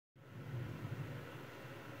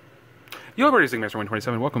Yo, everybody, Master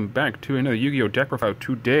 127. Welcome back to another Yu-Gi-Oh! Deck profile.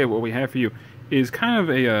 Today, what we have for you is kind of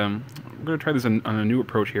a, we're going to try this on a new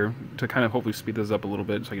approach here to kind of hopefully speed this up a little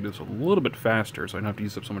bit so I can do this a little bit faster so I don't have to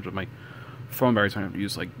use up so much of my phone battery, so I don't have to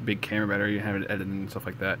use like big camera battery and have it edited and stuff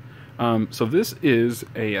like that. So this is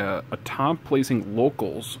a top placing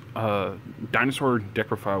locals dinosaur deck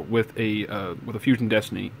profile with a Fusion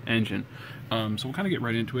Destiny engine. So we'll kind of get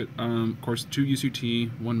right into it. Of course, 2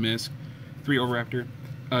 UCT, 1 Misk, 3 Overraptor.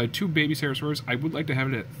 2 baby Pterosaurs. I would like to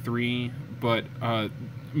have it at 3, but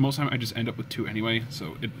most of the time I just end up with 2 anyway.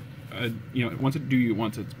 So it, you know, once it do you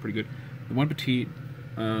once, it's pretty good. The 1 Petite,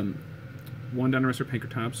 1 Dinosaur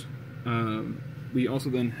Pankratops. We also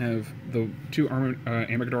then have the 2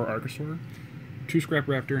 Amogador Archosaur, 2 Scrap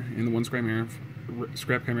Raptor, and the 1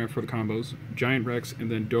 Scrap Chimera for the combos. Giant Rex, and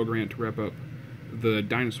then Dogrant to wrap up the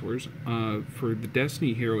dinosaurs. For the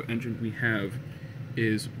Destiny Hero engine, we have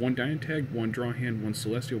is 1 Dynatag, 1 Draw Hand, 1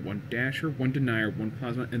 Celestial, 1 Dasher, 1 Denier, 1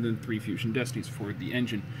 Plasma, and then 3 Fusion Destinies for the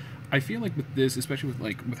engine. I feel like with this, especially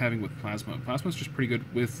with having Plasma, Plasma's just pretty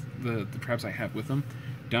good with the traps I have with them.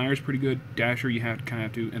 Denier's pretty good, Dasher you kind of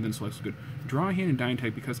have to, and then Celestial's good. Draw Hand and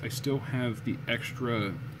Dynatag, because I still have the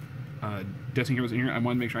extra Destiny Heroes in here, I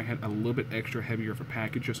wanted to make sure I had a little bit extra heavier of a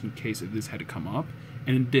package just in case if this had to come up,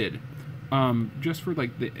 and it did. Just for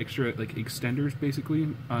like the extra like extenders basically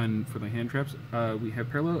for the hand traps, we have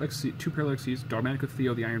 2 Parallel XCs, Dogmatic with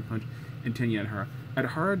Theo, the Iron Punch, and Tenya Adhara.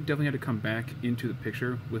 Adhara definitely had to come back into the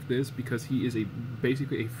picture with this because he is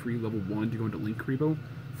basically a free level 1 to go into Link Creepo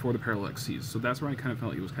for the Parallel XCs. So that's where I kind of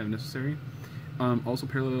felt like it was kind of necessary. Also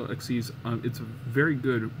Parallel XCs, it's a very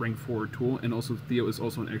good rank 4 tool, and also Theo is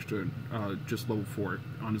also an extra just level 4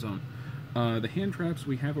 on his own. The hand traps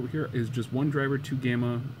we have over here is just 1 Driver, 2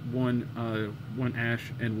 Gamma, 1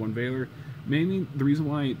 Ash, and 1 Valor. Mainly, the reason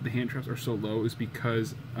why the hand traps are so low is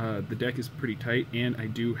because the deck is pretty tight, and I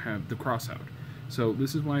do have the Crossout. So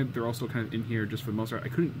this is why they're also kind of in here just for the most part. I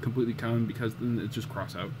couldn't completely count them because then it's just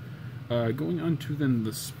Crossout. Going on to then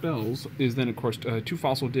the spells is then of course 2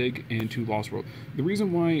 Fossil Dig and 2 Lost World. The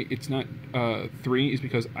reason why it's not 3 is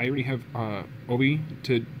because I already have Obi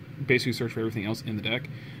to basically search for everything else in the deck.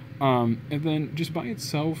 And then just by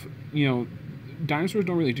itself, you know, dinosaurs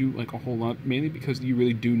don't really do like a whole lot, mainly because you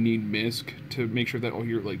really do need Misk to make sure that all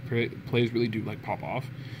your like plays really do like pop off.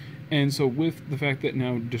 And so with the fact that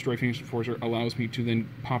now Destroy Phoenix Enforcer allows me to then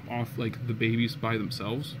pop off like the babies by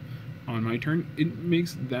themselves on my turn, it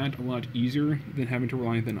makes that a lot easier than having to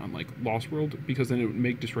rely then on like Lost World, because then it would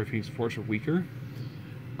make Destroy Phoenix Enforcer weaker.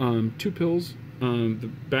 2 pills.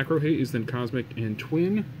 The back row hit is then Cosmic and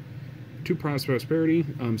Twin. 2 Prosperity.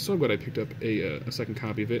 I'm so glad I picked up a second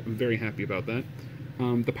copy of it. I'm very happy about that.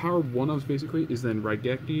 The power 1-ofs basically is then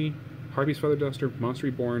Raigeki, Harpy's Feather Duster, Monster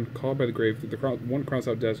Reborn, Called by the Grave, the 1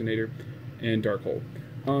 Crossout Designator, and Dark Hole.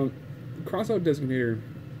 Crossout Designator,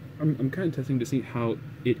 I'm kind of testing to see how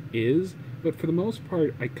it is, but for the most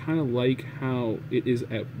part, I kind of like how it is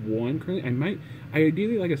at 1 currently. I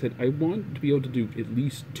ideally, like I said, I want to be able to do at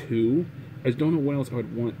least 2. I just don't know what else I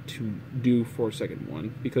would want to do for a second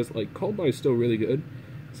one, because like Called By is still really good,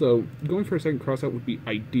 so going for a second Crossout would be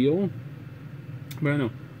ideal, but I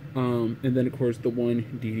don't know. And then of course the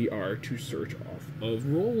 1 DDR to search off of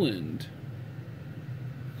Roland.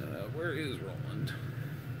 Where is Roland?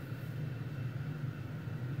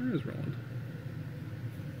 Where is Roland?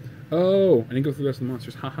 Oh, I didn't go through the rest of the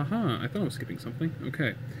monsters. Ha ha ha! I thought I was skipping something.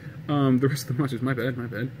 Okay. The rest of the monsters, my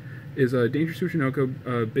bad. Is Danger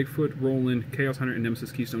Tsuchinoko, Bigfoot, Roland, Chaos Hunter, and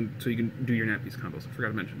Nemesis Keystone, so you can do your Nappies combos. I forgot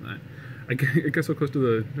to mention that. I got so close to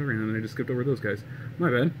the Doggerhand and I just skipped over those guys. My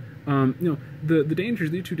bad. You know, the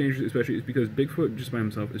 2 dangers especially is because Bigfoot just by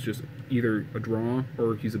himself is just either a draw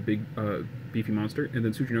or he's a big beefy monster, and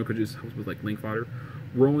then Tsuchinoko just helps with like link fodder.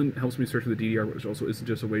 Roland helps me search for the DDR, which also is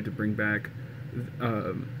just a way to bring back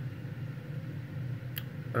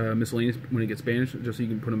Miscellaneous when it gets banished, just so you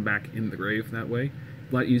can put him back in the grave that way.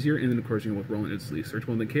 A lot easier. And then of course, you know, with Roland it's least searchable.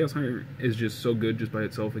 And then Chaos Hunter is just so good just by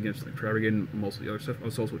itself against like Travergate and most of the other stuff.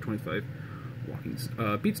 It's also with 25 walking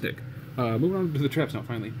beat stick. Moving on to the traps now.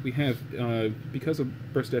 Finally, we have because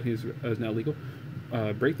of Burst Destiny is now legal.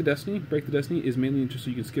 Break the Destiny. Break the Destiny is mainly just so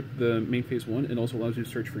you can skip the main phase 1, and also allows you to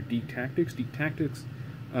search for Deep Tactics. Deep Tactics,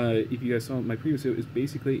 if you guys saw my previous video, is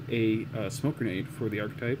basically a smoke grenade for the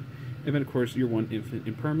archetype. And then, of course, your 1 Infinite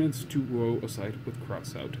Impermanence to row aside with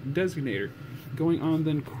Crossout Designator. Going on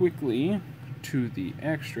then quickly to the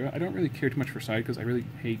extra. I don't really care too much for side because I really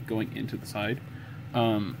hate going into the side.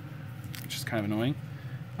 Which is kind of annoying.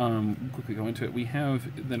 Quickly go into it. We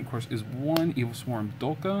have then, of course, is 1 Evil Swarm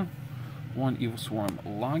Dolka, 1 Evil Swarm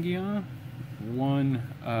Lagia, 1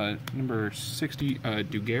 number 60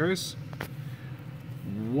 Dugaris,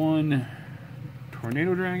 1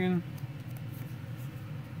 Tornado Dragon,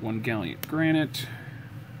 1 Galliant Granite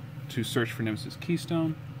to search for Nemesis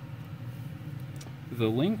Keystone. The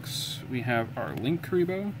links, we have our Link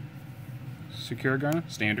Karibo, Securigana,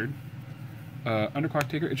 standard. Underclock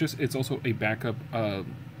Taker, it's also a backup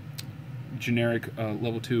generic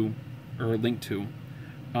level 2 or Link 2.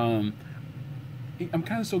 I'm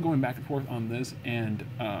kind of still going back and forth on this and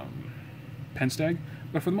Penstag,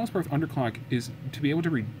 but for the most part, Underclock is to be able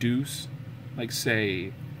to reduce, like,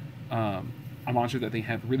 say, a monster that they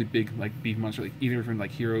have really big, like, beef monster, like either from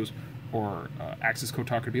like Heroes or Axis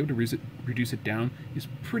Kotaku, to be able to reduce it down is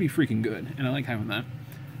pretty freaking good, and I like having that.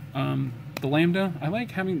 The Lambda, I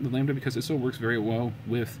like having the Lambda because it still works very well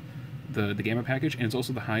with the Gamma package, and it's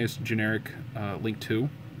also the highest generic Link 2,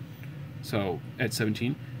 so at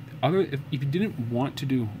 17. If you didn't want to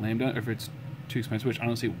do Lambda, if it's too expensive, which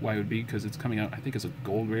honestly why it would be, because it's coming out, I think, as a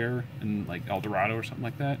gold rare in like El Dorado or something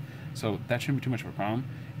like that, so that shouldn't be too much of a problem.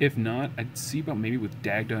 If not, I'd see about maybe with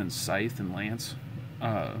Dagda and Scythe and Lance,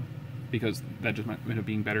 because that just might end up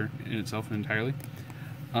being better in itself entirely.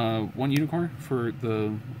 1 unicorn for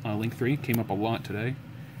the Link 3 came up a lot today.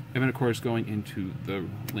 And then, of course, going into the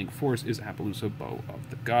Link Force is Appaloosa Bow of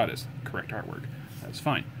the Goddess. Correct artwork. That's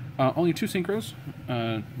fine. Only 2 synchros,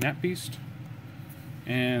 Nap Beast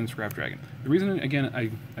and Scrap Dragon. The reason, again,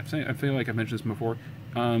 I feel like I've mentioned this before,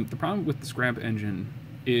 the problem with the Scrap engine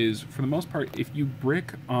is, for the most part, if you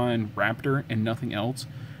brick on Raptor and nothing else,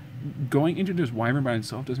 going into just Wyvern by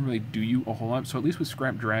itself doesn't really do you a whole lot. So at least with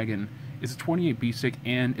Scrap Dragon, it's a 28 beast stick,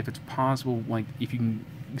 and if it's possible, like, if you can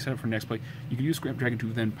set up for next play, you can use Scrap Dragon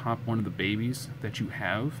to then pop one of the babies that you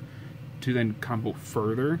have to then combo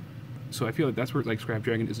further. So I feel like that's where, like, Scrap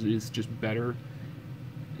Dragon is just better.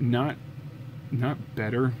 Not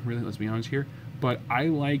better, really, let's be honest here, but I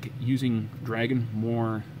like using Dragon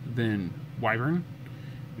more than Wyvern,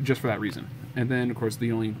 just for that reason. And then, of course,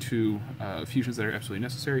 the only 2 fusions that are absolutely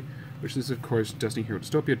necessary, which is, of course, Destiny Hero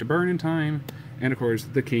Dystopia to burn in time, and, of course,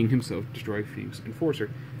 the King himself, Destroy Thieves Enforcer.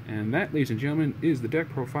 And that, ladies and gentlemen, is the deck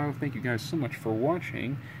profile. Thank you guys so much for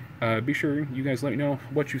watching. Be sure you guys let me know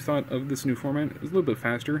what you thought of this new format. It's a little bit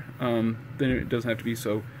faster than it does have to be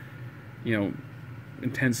so, you know,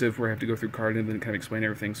 intensive, where I have to go through card and then kind of explain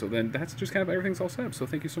everything. So then that's just kind of everything's all set up. So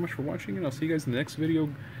thank you so much for watching, and I'll see you guys in the next video.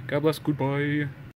 God bless. Goodbye.